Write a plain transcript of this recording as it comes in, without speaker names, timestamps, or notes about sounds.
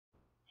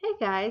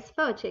Guys,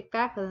 Photo Chick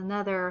back with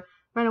another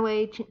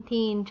Runaway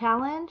Teen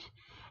Challenge,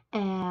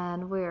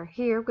 and we're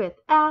here with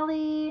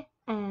Allie,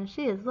 and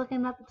she is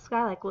looking up at the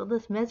sky like, will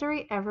this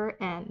misery ever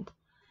end?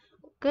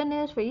 Good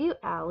news for you,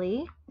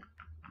 Allie,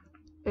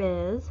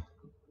 is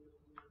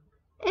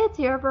it's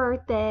your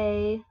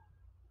birthday,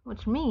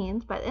 which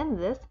means by the end of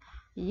this,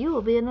 you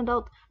will be an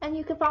adult, and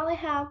you can finally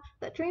have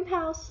that dream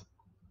house,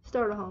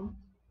 starter home,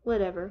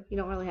 whatever. You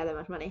don't really have that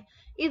much money.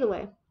 Either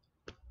way,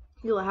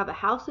 you will have a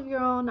house of your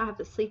own, not have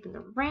to sleep in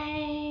the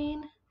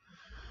rain,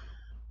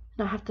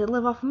 not have to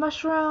live off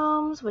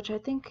mushrooms, which I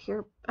think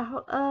you're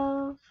out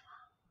of.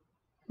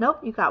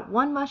 Nope, you got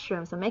one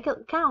mushroom, so make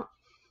it count.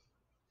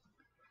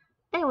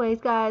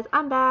 Anyways, guys,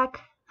 I'm back.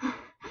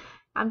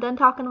 I'm done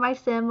talking to my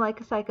sim like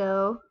a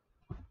psycho.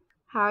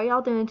 How are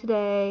y'all doing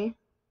today?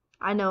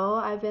 I know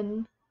I've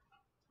been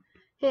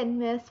hit and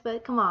miss,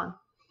 but come on.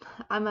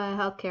 I'm a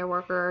healthcare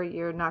worker.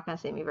 You're not going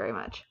to see me very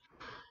much.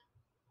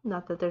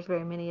 Not that there's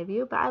very many of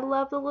you, but I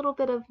love the little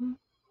bit of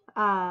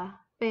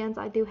fans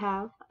I do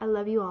have. I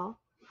love you all.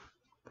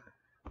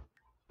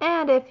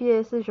 And if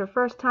this is your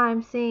first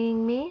time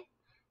seeing me,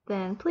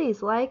 then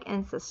please like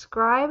and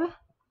subscribe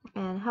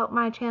and help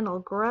my channel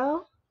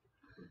grow.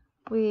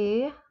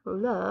 We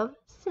love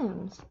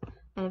Sims.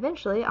 And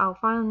eventually I'll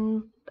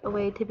find a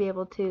way to be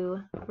able to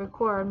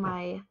record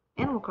my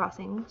Animal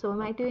Crossing, so we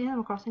might do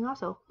Animal Crossing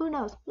also. Who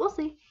knows? We'll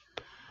see.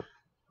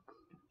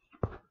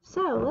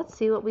 So let's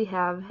see what we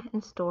have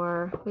in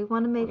store. We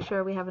want to make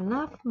sure we have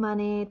enough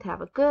money to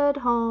have a good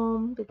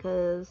home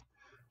because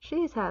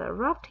she's had a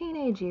rough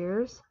teenage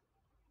years.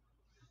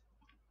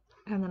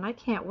 And then I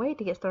can't wait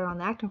to get started on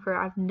the acting career.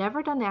 I've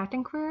never done the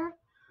acting career.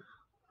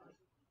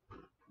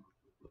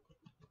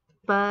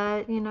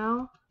 But, you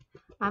know,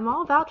 I'm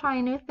all about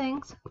trying new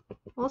things.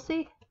 We'll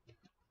see.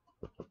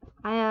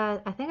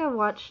 I think I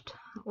watched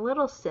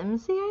Little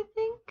Simsy, I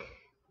think,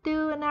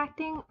 do an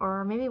acting.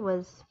 Or maybe it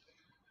was,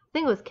 I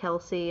think it was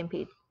Kelsey and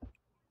Pete.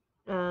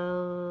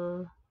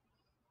 I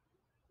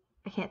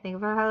can't think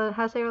of her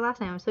how to say her last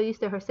name. I'm so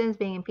used to her Sims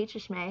being in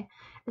Peaches May.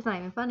 It's not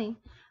even funny.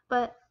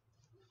 But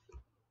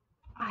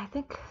I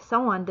think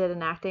someone did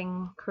an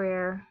acting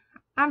career.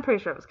 I'm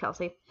pretty sure it was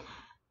Kelsey.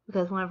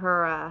 Because one of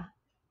her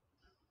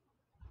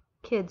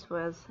kids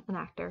was an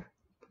actor.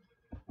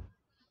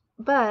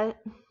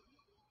 But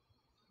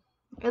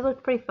it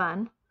looked pretty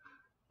fun.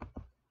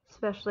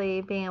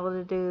 Especially being able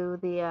to do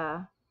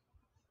the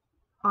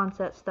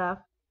onset stuff.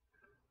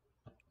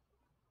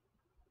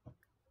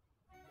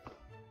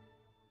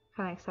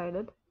 Kinda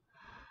excited.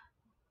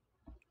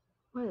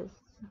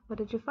 What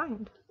did you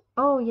find?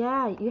 Oh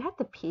yeah, you have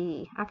to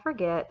pee. I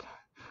forget.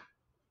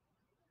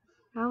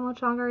 How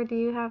much longer do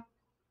you have?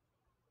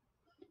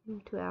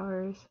 2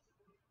 hours.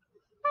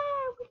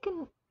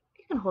 You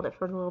can hold it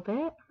for a little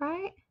bit,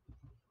 right?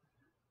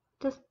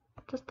 Just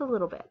a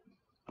little bit.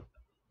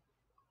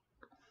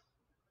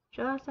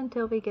 Just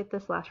until we get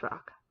this last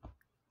rock.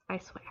 I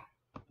swear.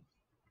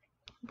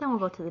 Then we'll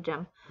go to the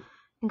gym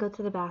and go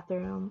to the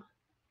bathroom.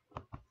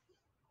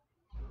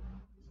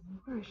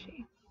 Where is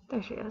she?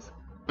 There she is.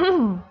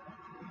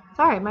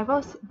 Sorry, my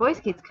voice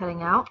keeps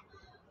cutting out.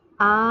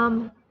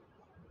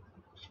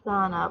 She's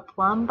on a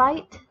plum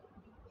bite.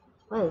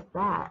 What is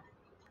that?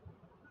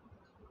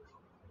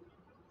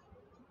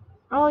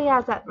 Oh yeah,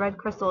 it's that red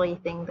crystal-y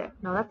thing there.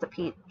 No, that's a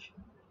peach.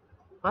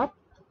 What?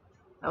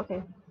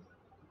 Okay.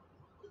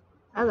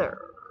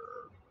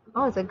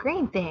 Oh, it's a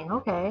green thing.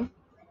 Okay.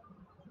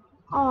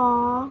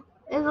 Aw,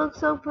 it looks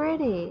so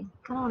pretty.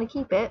 Kinda want to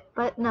keep it,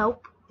 but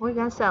nope. We're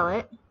gonna sell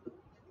it.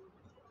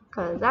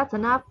 Because that's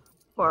enough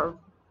for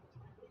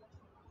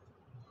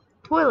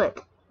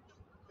toilet.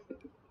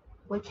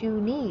 Which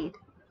you need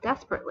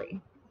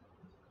desperately.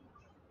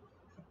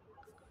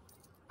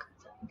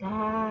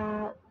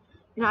 That.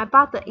 You know, I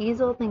bought the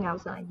easel thing. I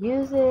was gonna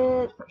use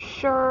it for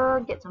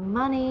sure. Get some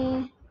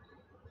money.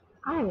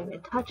 I haven't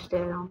even touched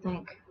it, I don't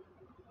think.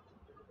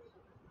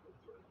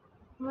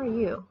 Where are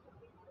you?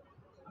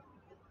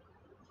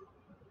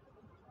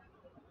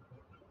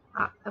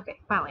 Ah, okay,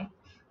 finally.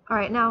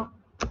 Alright, now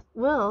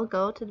we'll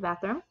go to the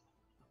bathroom.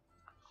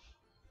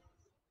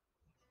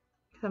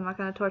 Because I'm not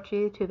going to torture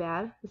you too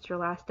bad. It's your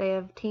last day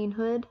of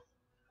teenhood.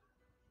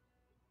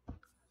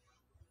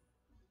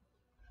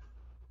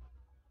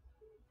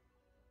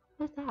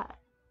 What is that?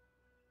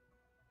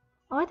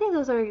 Oh, I think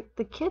those are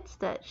the kids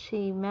that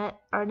she met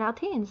are now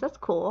teens. That's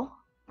cool.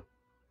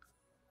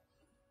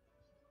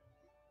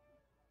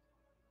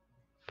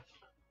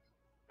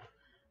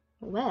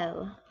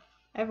 Well,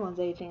 everyone's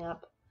aging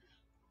up.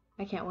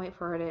 I can't wait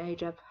for her to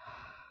age up.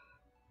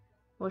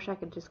 Wish I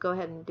could just go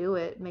ahead and do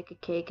it, make a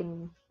cake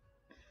and...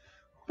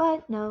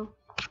 But no,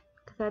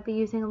 because I'd be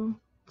using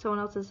someone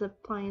else's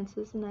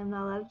appliances and I'm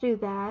not allowed to do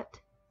that.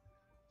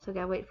 So I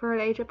gotta wait for her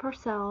to age up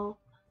herself.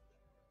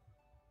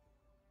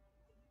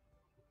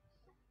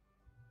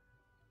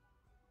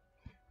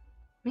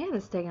 Man,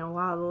 it's taking a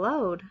while to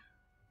load.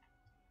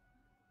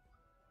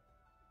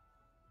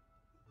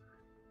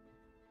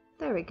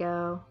 There we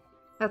go.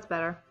 That's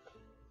better.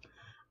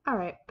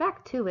 Alright,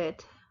 back to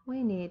it.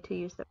 We need to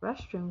use the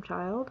restroom,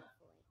 child.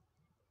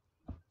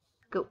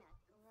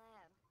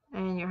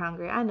 And you're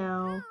hungry. I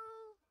know.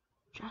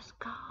 Just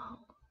go.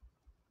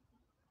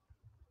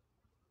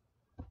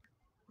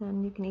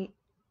 Then you can eat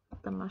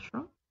the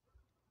mushroom.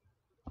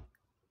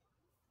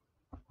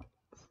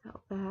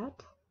 Sell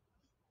that.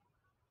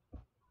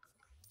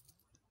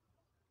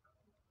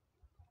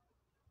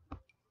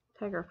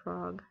 Tiger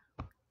frog.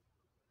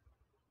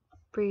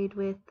 Breed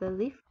with the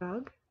leaf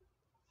frog.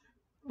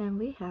 And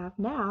we have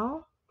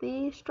now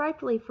the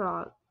striped leaf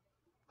frog.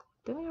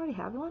 Didn't we already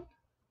have one?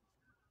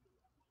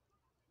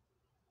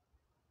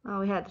 Oh,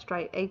 we had the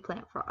striped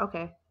eggplant frog.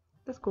 Okay,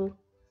 that's cool.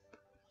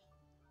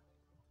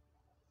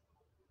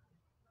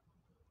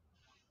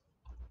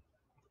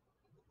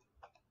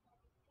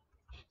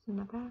 She's in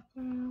the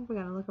bathroom. We're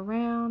gonna look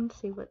around,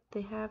 see what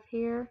they have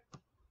here.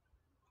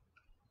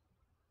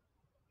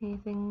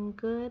 Anything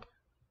good?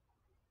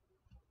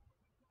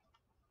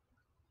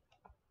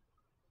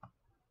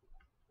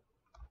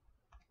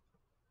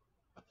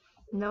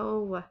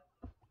 No.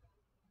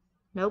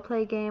 No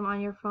play game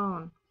on your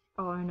phone.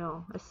 Oh, I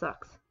know. It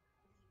sucks.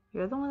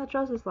 You're the one that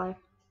chose this life.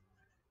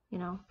 You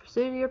know,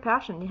 pursue your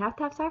passion. You have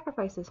to have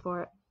sacrifices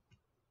for it.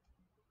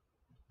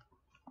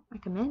 I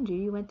commend you.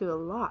 You went through a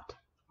lot.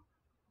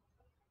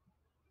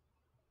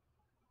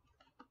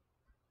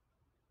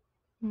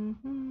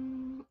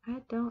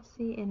 I don't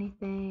see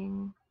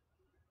anything.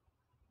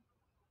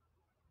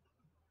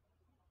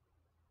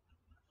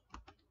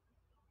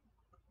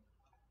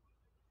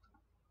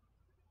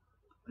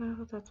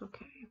 Well, that's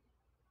okay.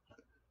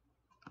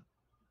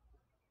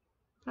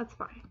 That's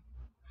fine.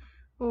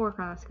 We'll work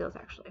on our skills,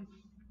 actually.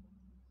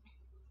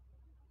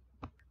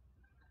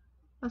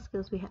 What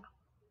skills we have?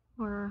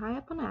 We're high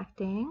up on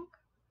acting.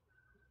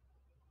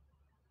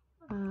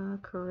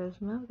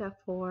 Charisma, we got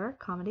 4.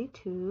 Comedy,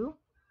 2.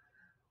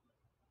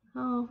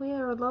 Oh, we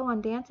are low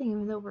on dancing,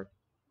 even though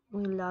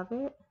we love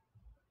it.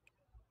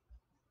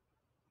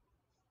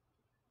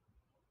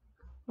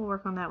 We'll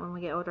work on that when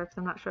we get older, because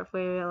I'm not sure if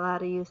we're allowed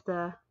to use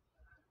the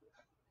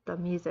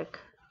music.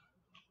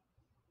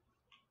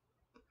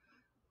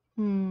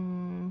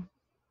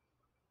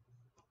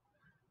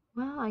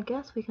 Well, I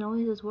guess we can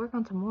always just work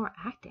on some more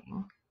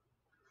acting.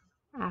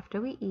 After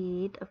we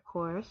eat, of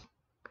course,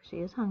 because she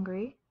is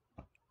hungry.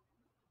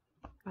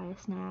 Buy a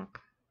snack.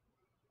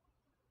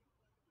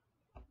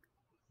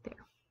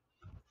 There.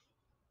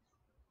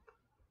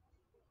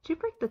 Did you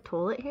break the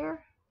toilet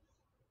here?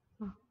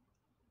 Oh.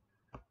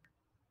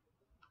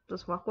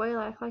 Just walk away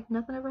like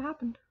nothing ever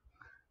happened.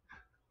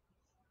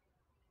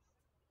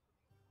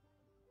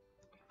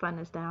 Fun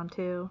is down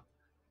too.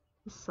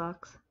 This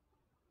sucks.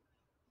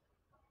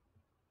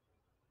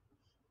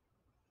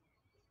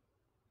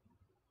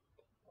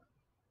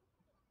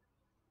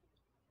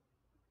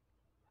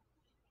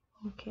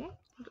 Okay,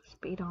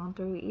 speed on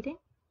through eating.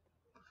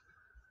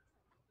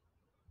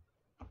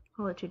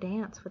 I'll let you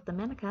dance with the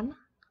mannequin.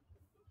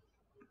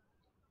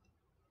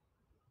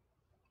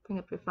 Bring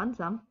up your fun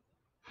some.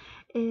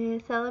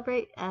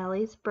 Celebrate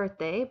Allie's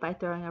birthday by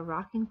throwing a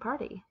rocking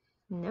party.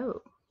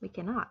 No, we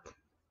cannot.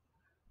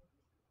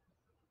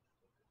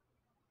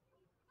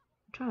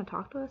 You trying to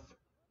talk to us?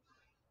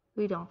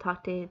 We don't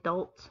talk to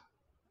adults.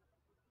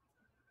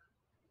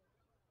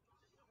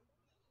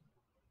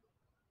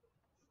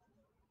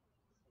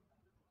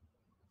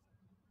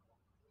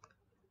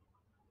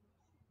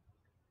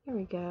 Here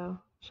we go.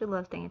 She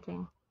loves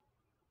dancing.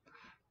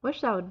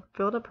 Wish that would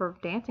build up her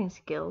dancing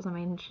skills. I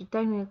mean, she's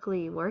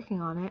technically working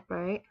on it,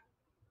 right?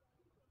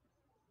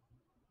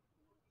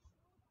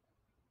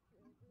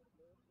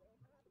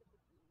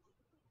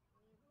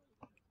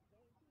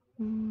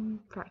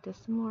 Practice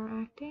some more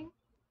acting.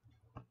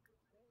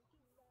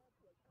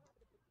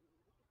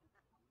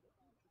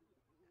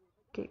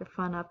 Get your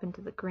fun up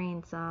into the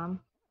green some.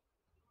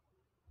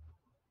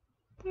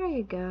 There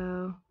you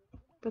go.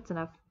 That's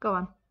enough. Go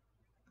on.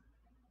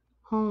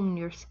 Hone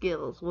your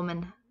skills,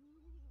 woman.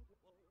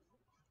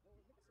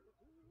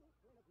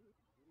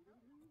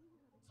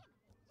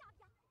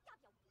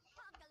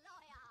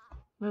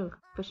 Ooh,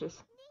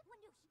 bushes.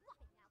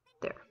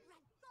 There.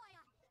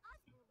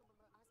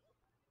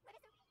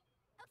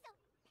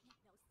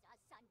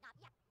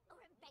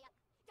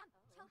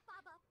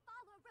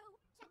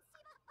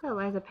 Oh,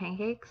 Eliza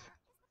pancakes.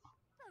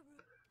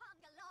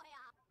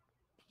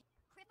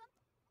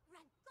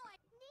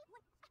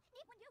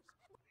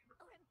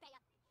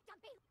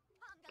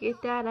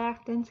 Get that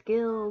acting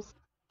skills.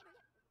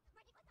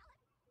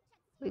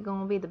 We're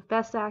gonna be the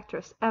best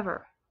actress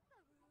ever.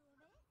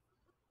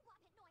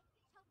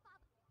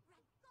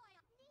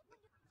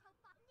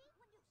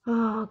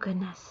 Oh,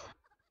 goodness.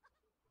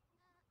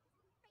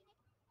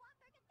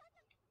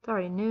 It's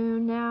already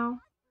noon now.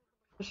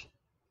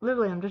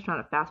 Literally, I'm just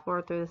trying to fast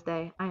forward through this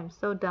day. I am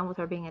so done with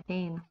her being a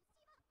teen.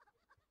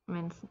 I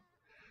mean,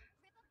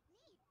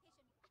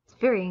 it's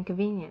very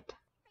inconvenient.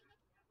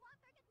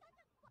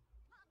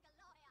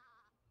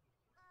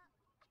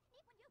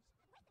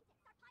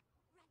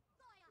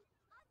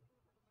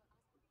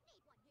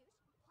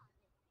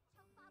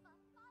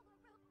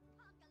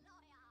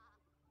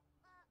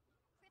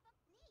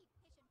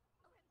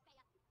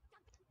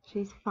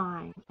 She's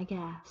fine, I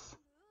guess.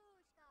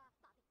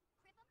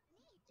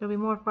 It'll be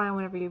more fun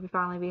whenever you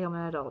finally become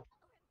an adult.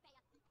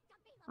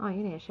 Oh,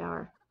 you need a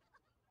shower.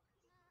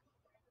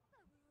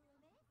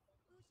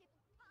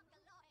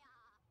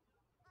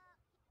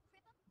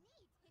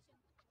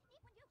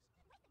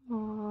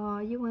 Oh,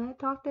 you want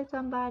to talk to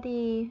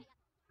somebody?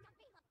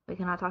 We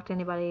cannot talk to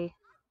anybody.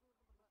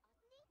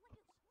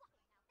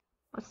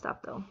 Let's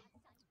stop though.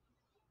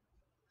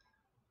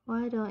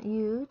 Why don't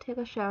you take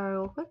a shower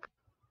real quick?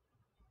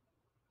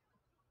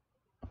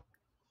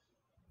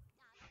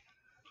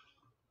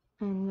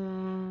 And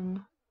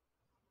then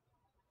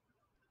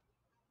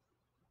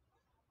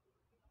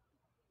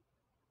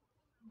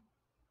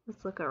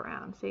let's look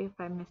around, see if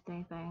I missed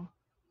anything.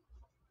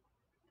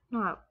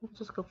 No, we'll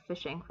just go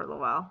fishing for a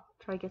little while.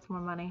 Try to get some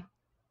more money.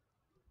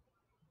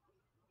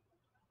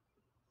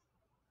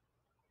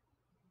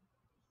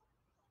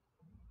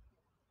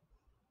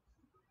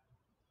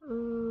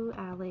 Ooh,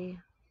 Allie.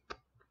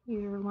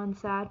 You're one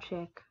sad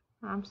chick.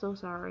 I'm so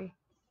sorry.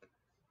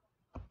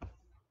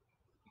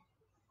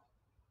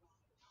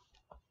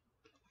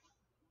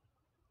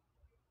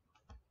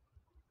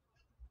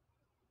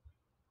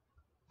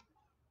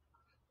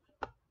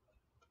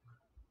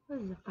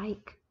 What is a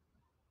bike?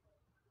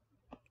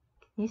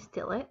 Can you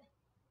steal it?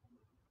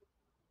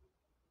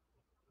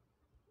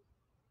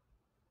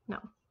 No.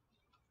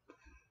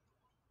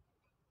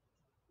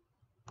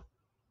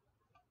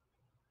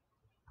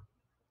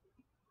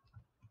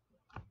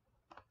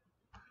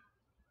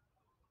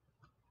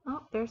 Oh,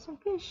 there's some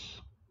fish.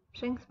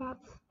 Fishing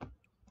spots.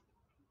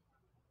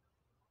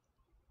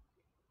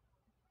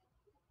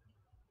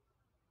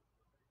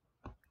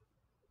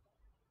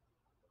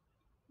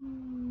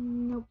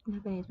 Nope,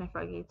 nothing needs my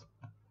froggies.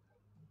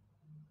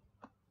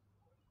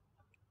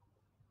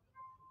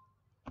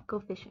 Go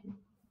fishing.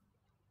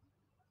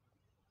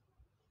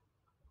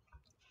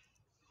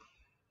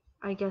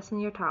 I guess in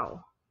your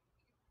towel.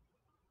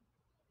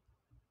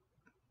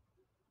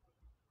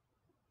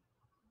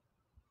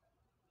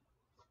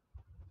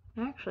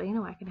 Actually, you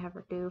know what I can have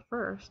her do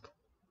first?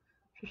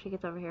 After she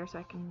gets over here so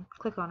I can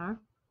click on her.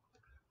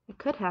 I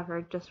could have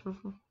her just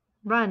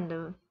run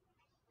to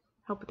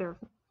help with her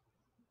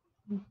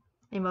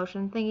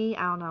emotion thingy.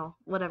 I don't know.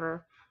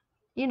 Whatever.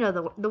 You know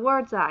the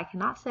words that I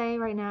cannot say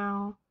right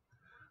now.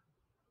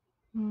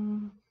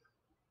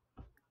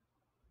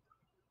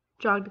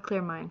 Jog to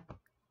clear mind.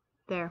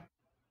 There.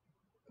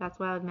 That's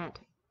what I meant.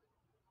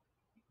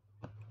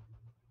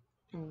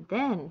 And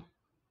then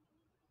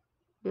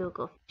we'll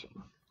go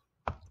fishing.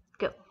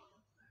 Go.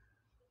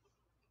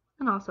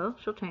 And also,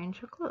 she'll change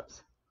her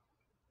clothes.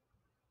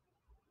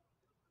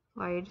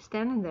 Why are you just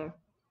standing there?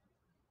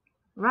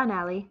 Run,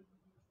 Allie.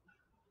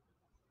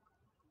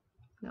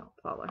 No,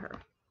 follow her.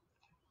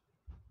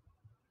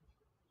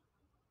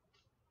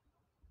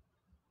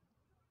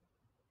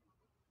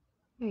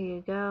 There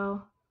you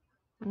go.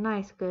 A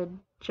nice good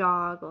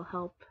jog will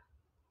help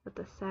with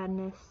the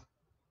sadness.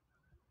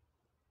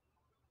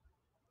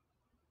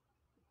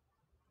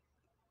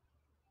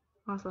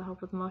 Also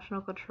help with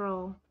emotional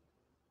control.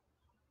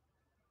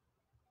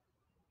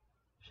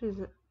 She's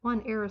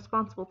one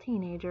irresponsible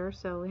teenager,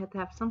 so we have to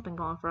have something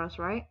going for us,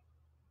 right?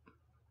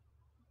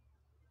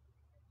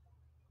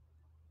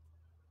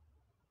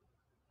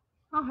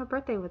 Oh, her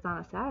birthday was on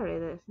a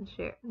Saturday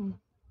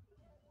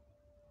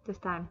this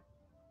time.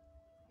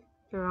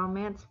 The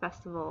Romance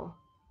Festival.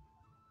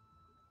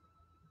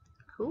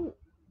 Cool.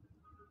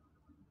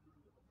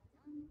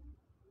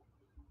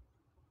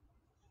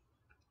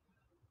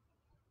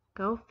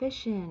 Go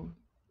fishing.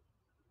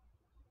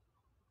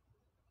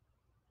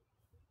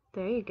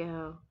 There you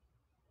go.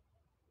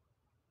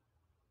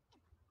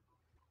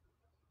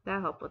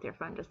 That'll help with your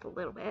fun just a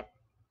little bit.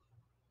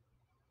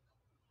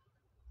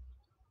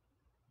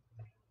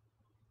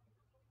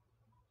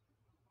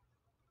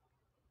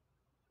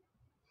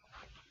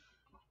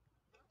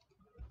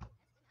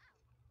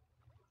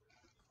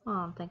 While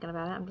I'm thinking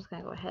about it, I'm just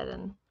going to go ahead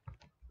and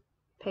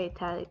pay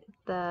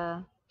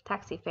the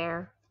taxi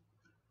fare.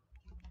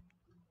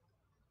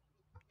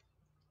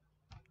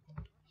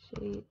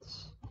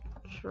 Sheets.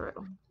 True.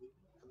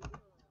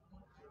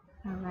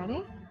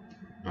 Alrighty.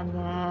 And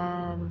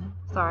then,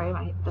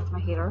 sorry, that's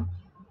my heater.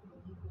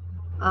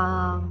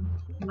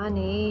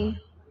 Money.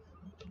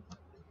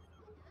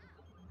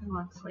 I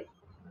want like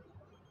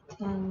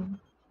 10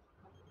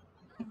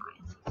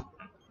 coins.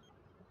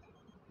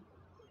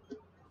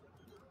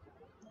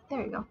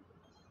 There you go.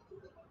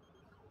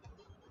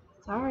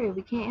 Sorry,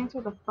 we can't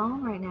answer the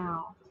phone right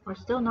now. We're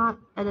still not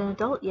an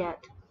adult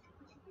yet.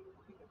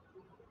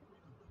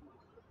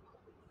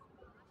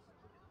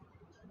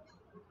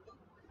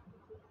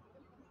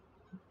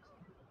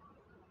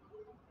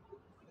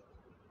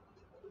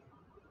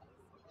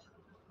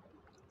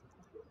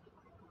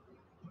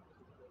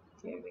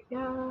 There we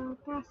go.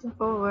 Passing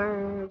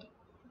forward.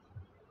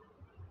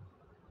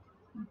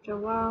 After a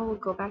while, we'll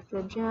go back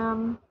to the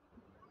gym.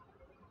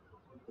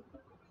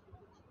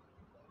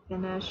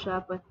 Finish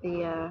up with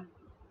the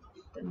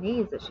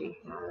needs that she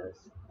has.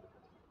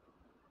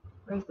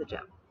 Where's the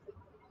gym?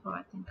 Oh,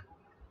 I think.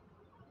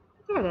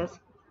 There it is.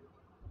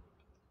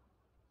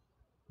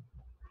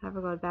 Have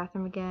her go to the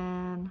bathroom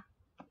again.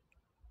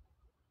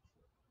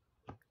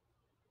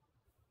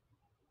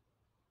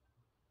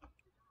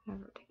 Have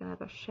her take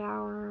another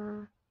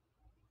shower.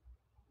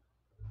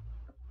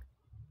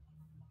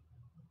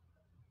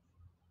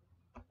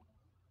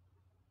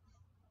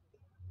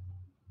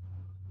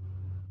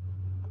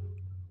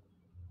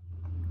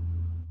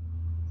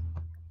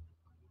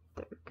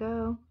 There we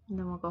go. And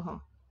then we'll go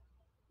home.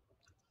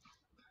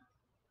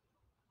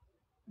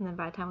 And then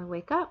by the time we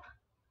wake up,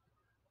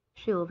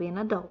 she will be an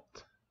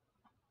adult.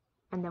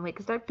 And then we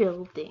can start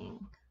building.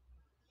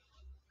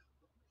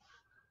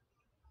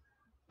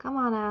 Come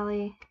on,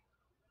 Allie.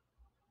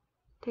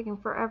 Taking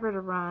forever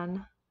to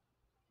run.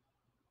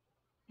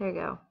 There you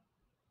go.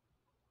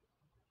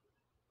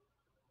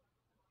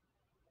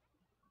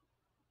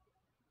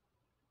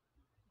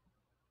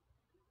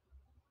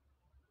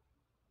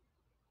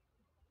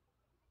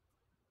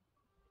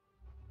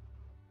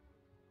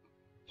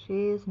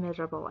 She's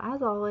miserable,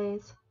 as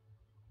always.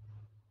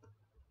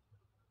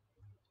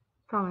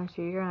 Promise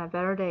you, you're gonna have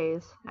better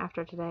days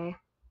after today.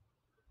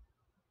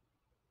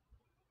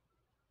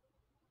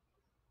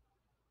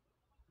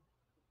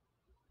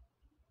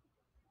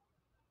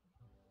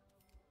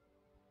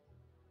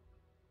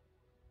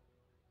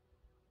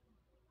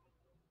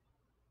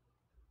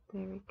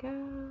 There we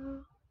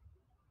go.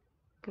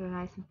 Get her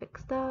nice and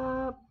fixed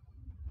up.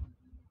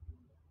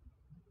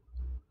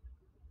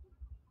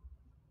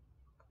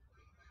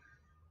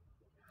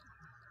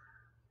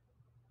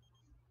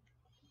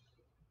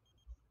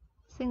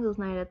 Singles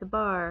night at the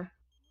bar.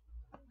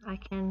 I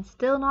can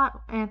still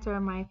not answer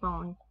my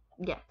phone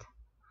yet,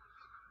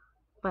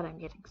 but I'm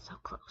getting so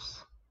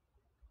close.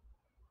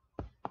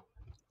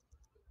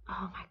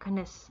 Oh my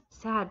goodness,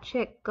 sad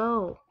chick,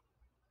 go.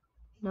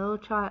 No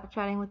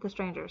chatting with the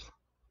strangers.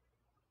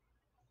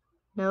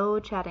 No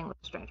chatting with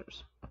the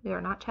strangers. We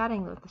are not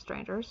chatting with the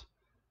strangers.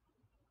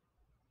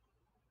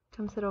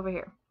 Come sit over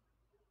here.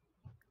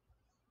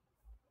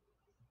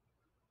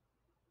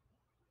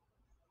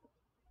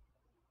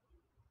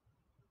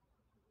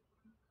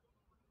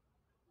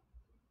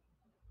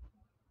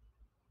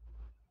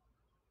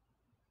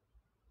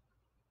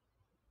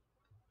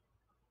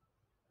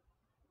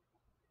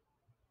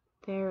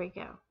 There we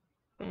go.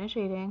 Finish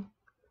eating.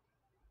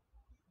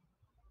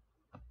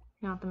 You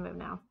don't have to move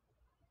now.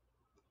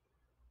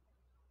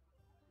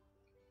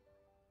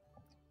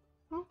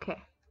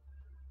 Okay.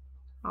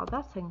 All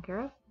that's taken care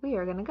of. We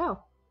are gonna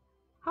go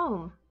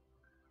home.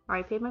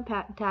 Already paid my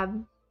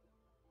tab.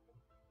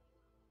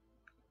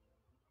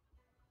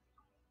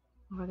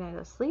 We're gonna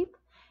go sleep,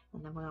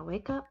 and then we're gonna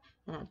wake up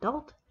an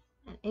adult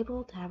and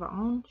able to have our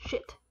own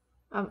shit.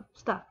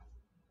 Stuff.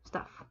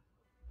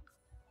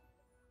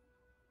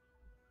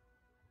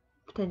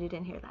 Pretend you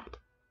didn't hear that.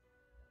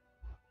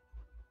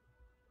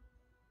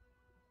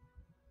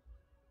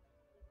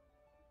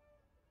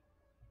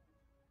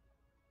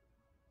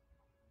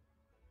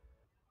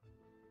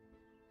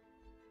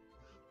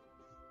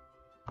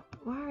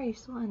 Why are you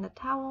still in the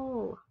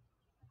towel?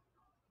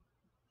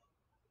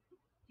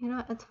 You know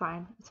what? It's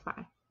fine. It's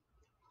fine.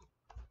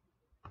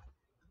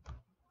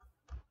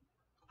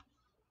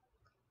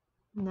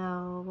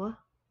 No.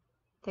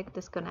 Take a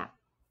disco nap.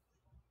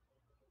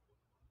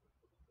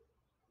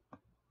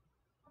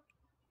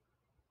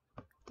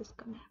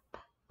 Disco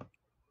nap.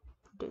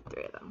 Do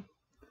 3 of them.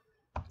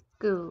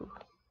 Goo.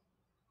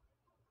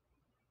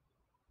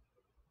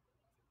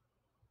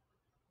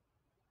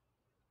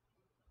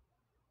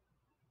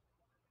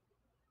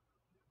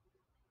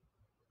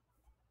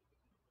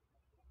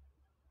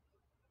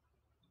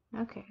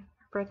 Okay.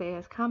 Her birthday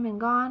has come and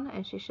gone,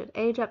 and she should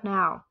age up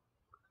now.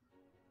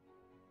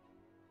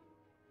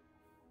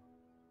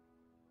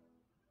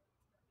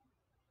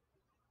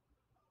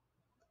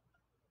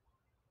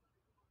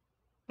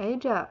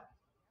 Age up.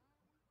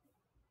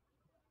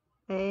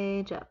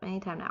 Age up.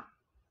 Anytime now.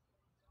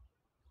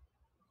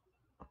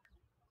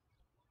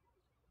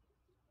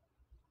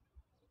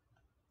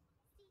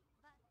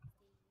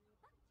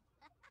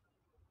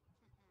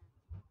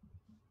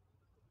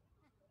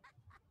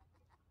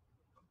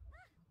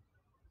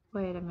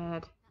 Wait a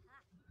minute.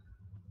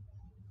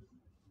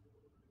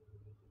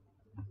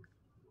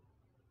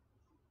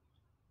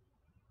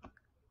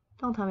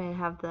 Don't tell me to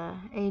have the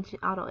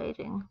auto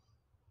aging.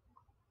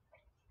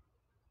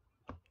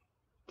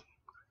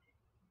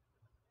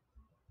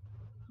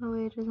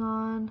 Auto age is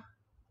on.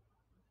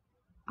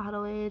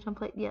 Auto age on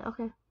plate. Yeah,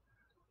 okay.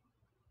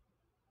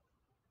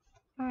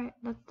 Alright,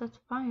 that's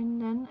fine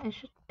then. It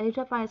should age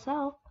up by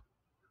itself.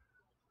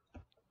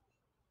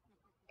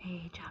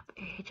 Age up,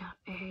 age up,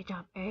 age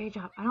up, age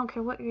up. I don't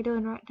care what you're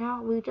doing right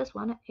now. We just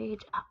want to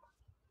age up.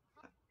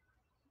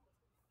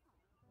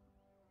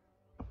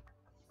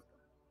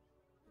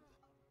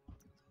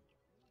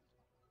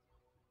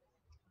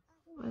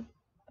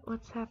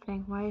 What's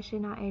happening? Why is she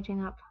not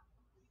aging up?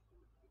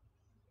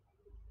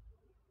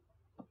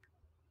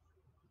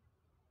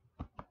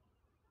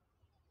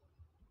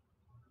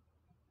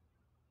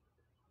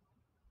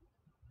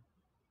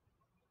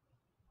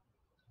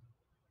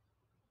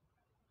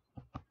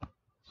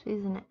 She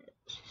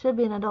should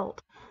be an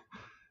adult.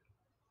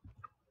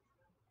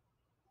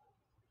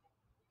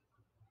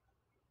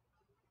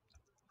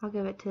 I'll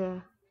give it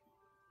to...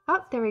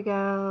 Oh, there we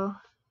go.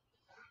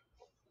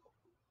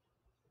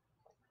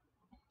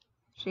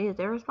 She is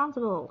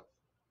irresponsible.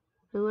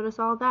 Who would have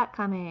saw that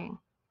coming?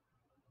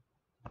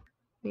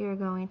 We are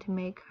going to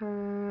make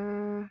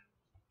her...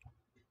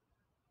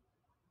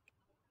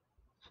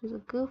 She's a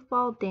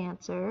goofball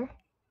dancer.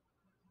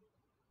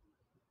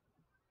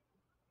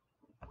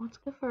 Let's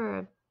go for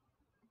a...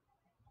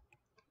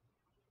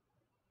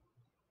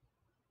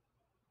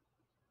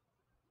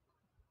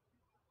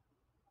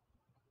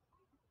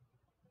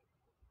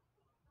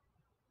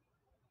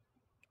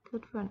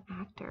 Good for an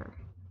actor.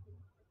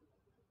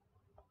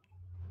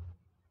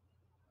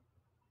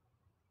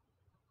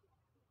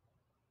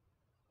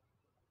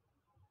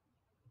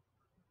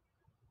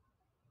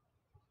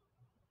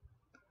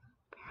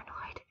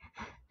 Paranoid.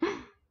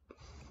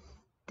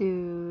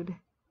 Dude.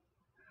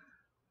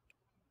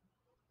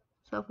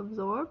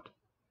 Self-absorbed?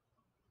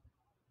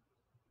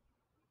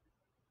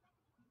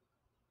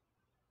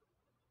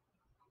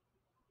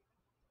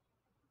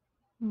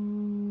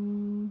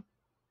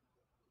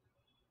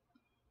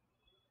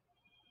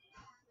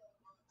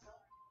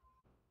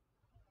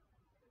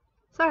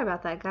 Sorry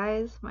about that,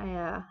 guys.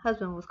 My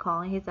husband was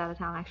calling. He's out of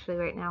town actually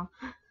right now.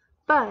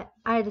 But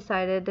I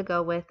decided to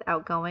go with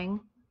outgoing.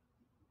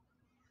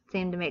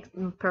 Seemed to make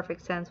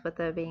perfect sense with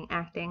it being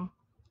acting.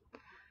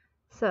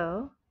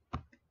 So,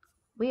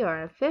 we are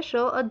an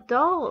official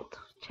adult.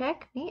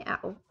 Check me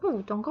out.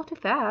 Ooh, don't go too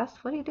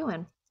fast. What are you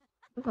doing?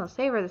 We're gonna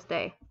savor this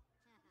day.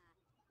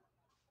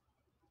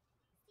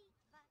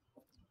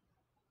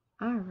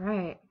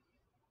 Alright.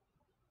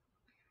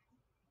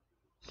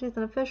 She's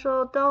an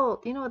official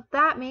adult. You know what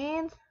that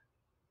means?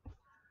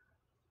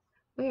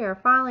 We are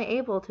finally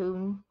able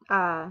to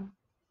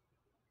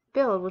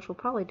build, which we'll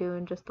probably do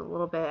in just a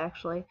little bit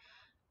actually.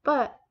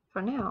 But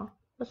for now,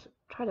 let's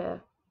try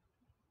to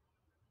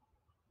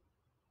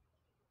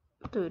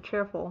do a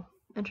cheerful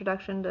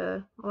introduction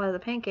to a lot of the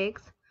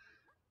pancakes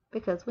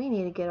because we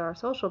need to get our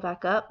social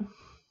back up.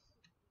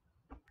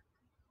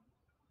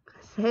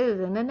 Because it is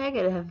in the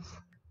negatives.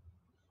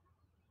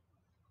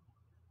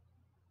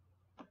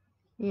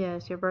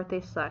 Yes, your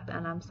birthday sucked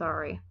and I'm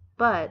sorry.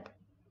 But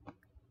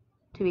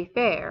to be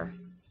fair,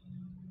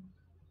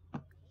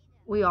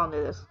 we all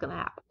knew this was gonna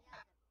happen.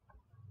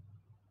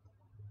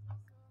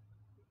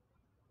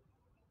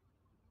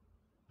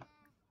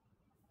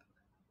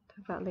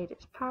 Talk about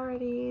latest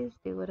parties,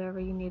 do whatever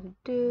you need to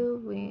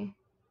do. We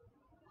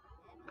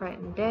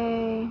brighten the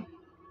day.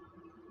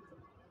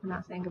 I'm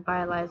not saying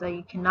goodbye, Eliza.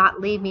 You cannot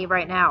leave me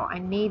right now. I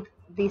need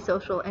the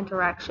social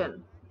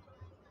interaction.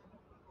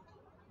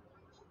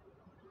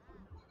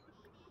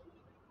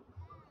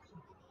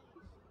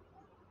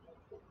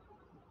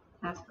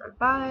 Ask for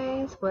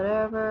advice,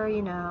 whatever,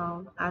 you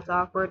know. That's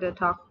awkward to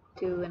talk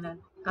to in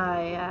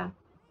a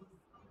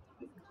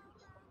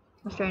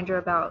stranger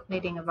about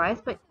needing advice,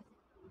 but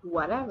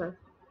whatever.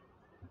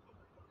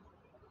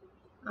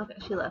 Okay,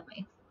 she left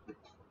me.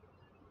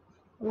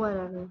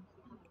 Whatever.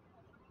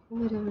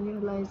 Whatever,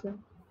 Eliza.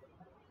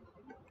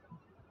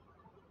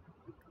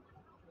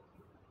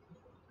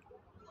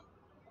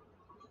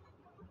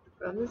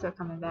 Roses are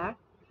coming back.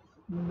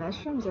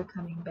 Mushrooms are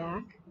coming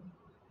back.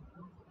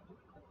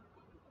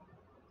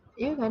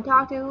 You can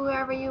talk to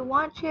whoever you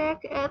want, chick.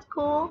 It's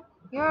cool.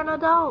 You're an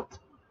adult.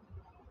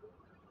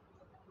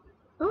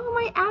 Oh,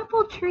 my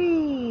apple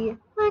tree.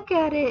 Look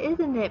at it.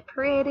 Isn't it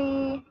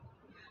pretty?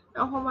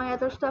 All my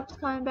other stuff's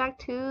coming back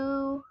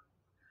too.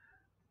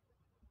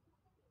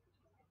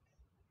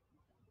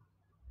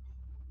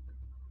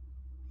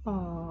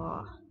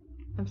 Aww.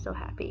 I'm so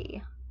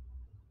happy.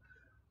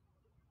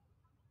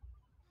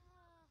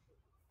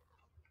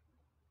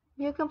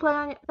 You can play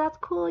on your, that's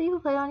cool. You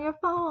can play on your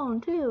phone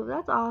too.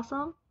 That's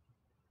awesome.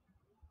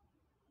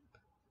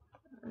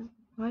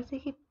 Why does he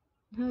keep,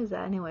 who is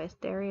that anyways?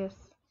 Darius?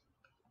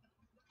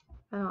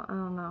 I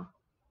don't know.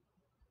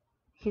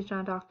 He's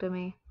trying to talk to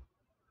me.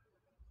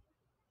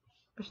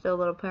 We're still a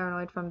little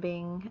paranoid from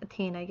being a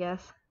teen, I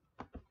guess.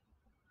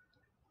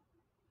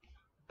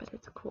 But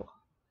it's cool.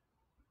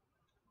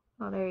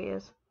 Oh, there he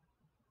is.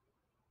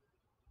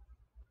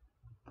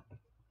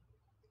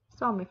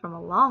 Saw me from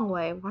a long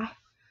way. Why?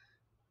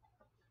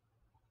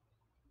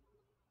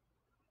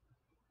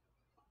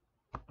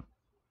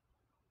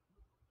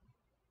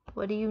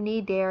 What do you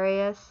need,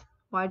 Darius?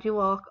 Why'd you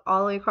walk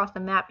all the way across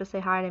the map to say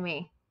hi to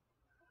me?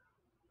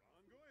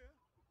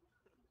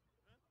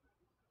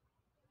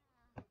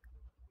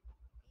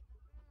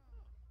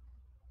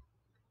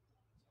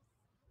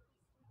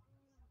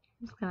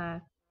 I'm just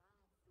gonna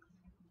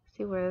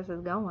see where this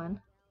is going.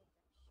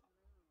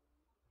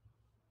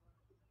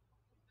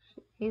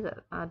 He's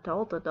an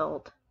adult.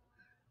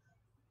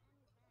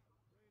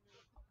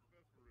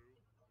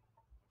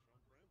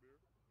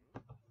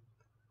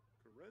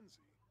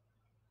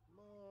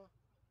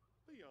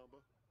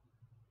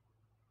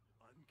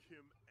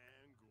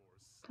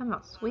 Talking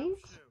about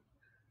sweets?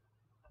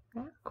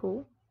 That's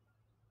cool.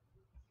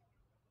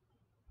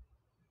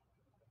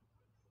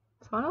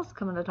 Someone else is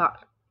coming to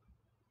talk.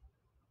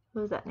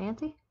 Who is that,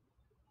 Nancy?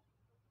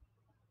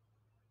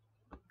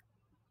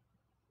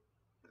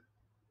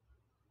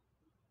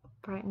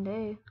 Bright and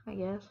day, I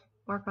guess.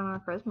 Work on our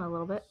charisma a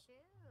little bit.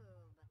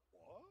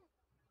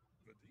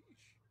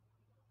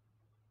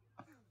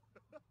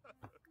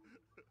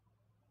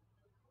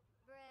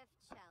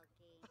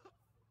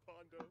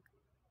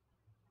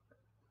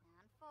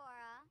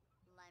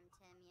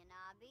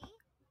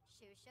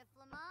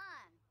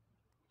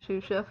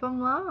 Shusha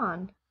from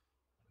Lon.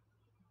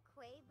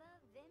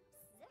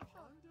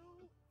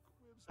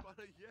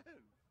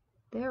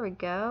 There we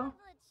go.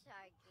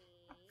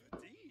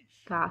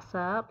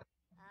 Gossip.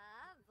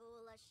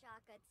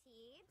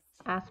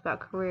 Ask about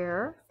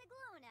career.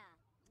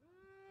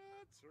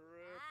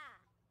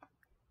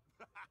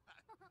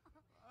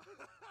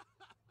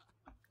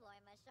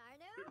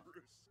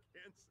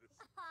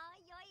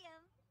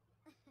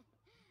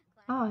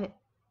 Oh,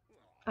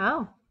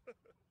 oh,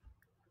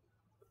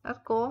 that's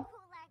cool.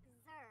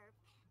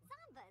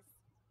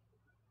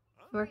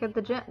 Work at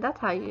the gym. That's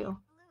how you.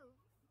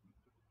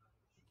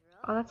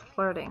 Oh, that's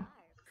flirting.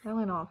 I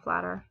only know I'm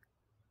flatter.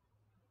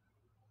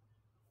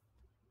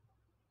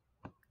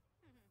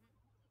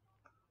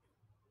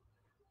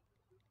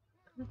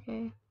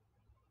 Okay.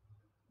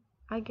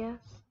 I guess.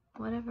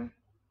 Whatever.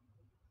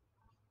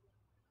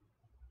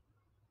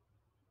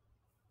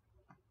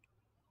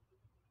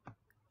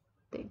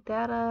 Dig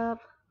that up.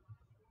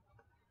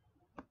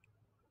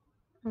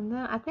 And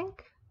then I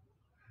think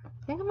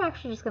I'm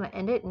actually just gonna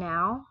end it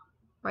now.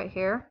 Right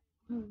here.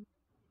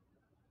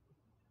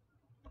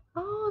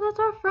 Oh, that's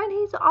our friend.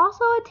 He's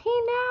also a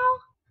teen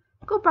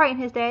now. Go brighten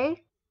his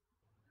day.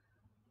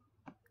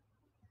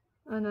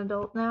 An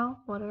adult now.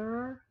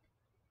 Whatever.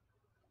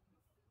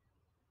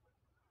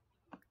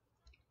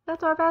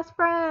 That's our best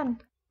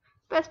friend.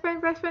 Best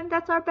friend,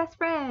 that's our best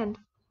friend.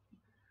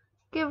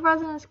 Give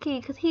Residence Key,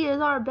 because he is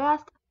our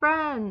best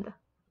friend.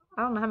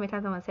 I don't know how many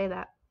times I'm going to say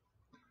that.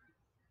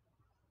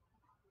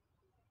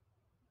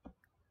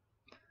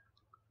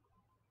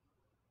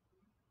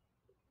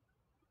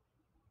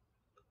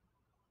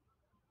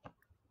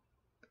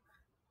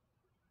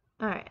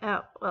 Alright,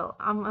 oh, well,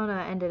 I'm going to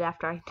end it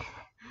after I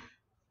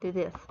do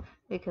this,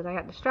 because I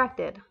got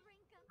distracted.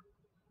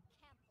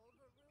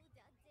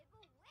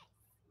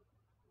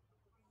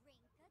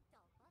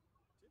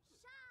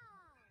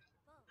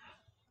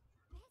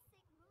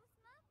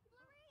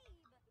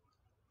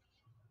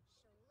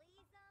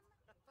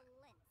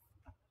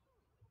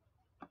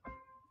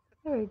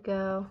 There we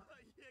go.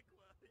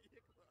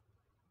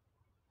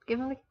 Give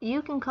him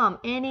you can come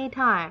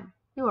anytime.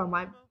 You are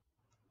my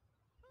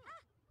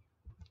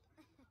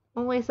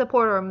only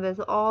supporter in this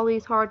all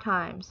these hard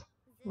times.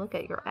 Look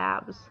at your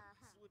abs.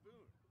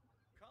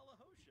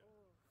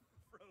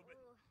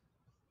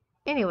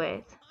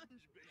 Anyways,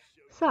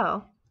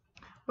 so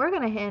we're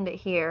gonna end it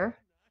here.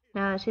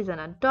 Now that she's an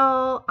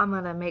adult, I'm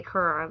gonna make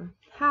her a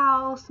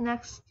house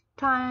next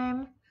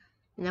time,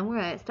 and then we're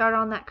gonna start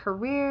on that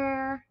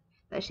career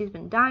that she's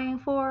been dying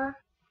for,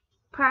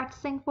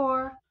 practicing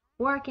for,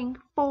 working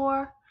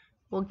for.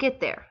 We'll get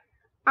there.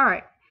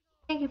 Alright,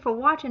 thank you for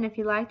watching. If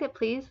you liked it,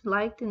 please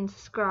like and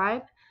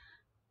subscribe,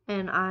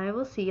 and I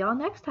will see y'all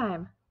next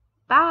time.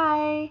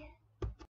 Bye!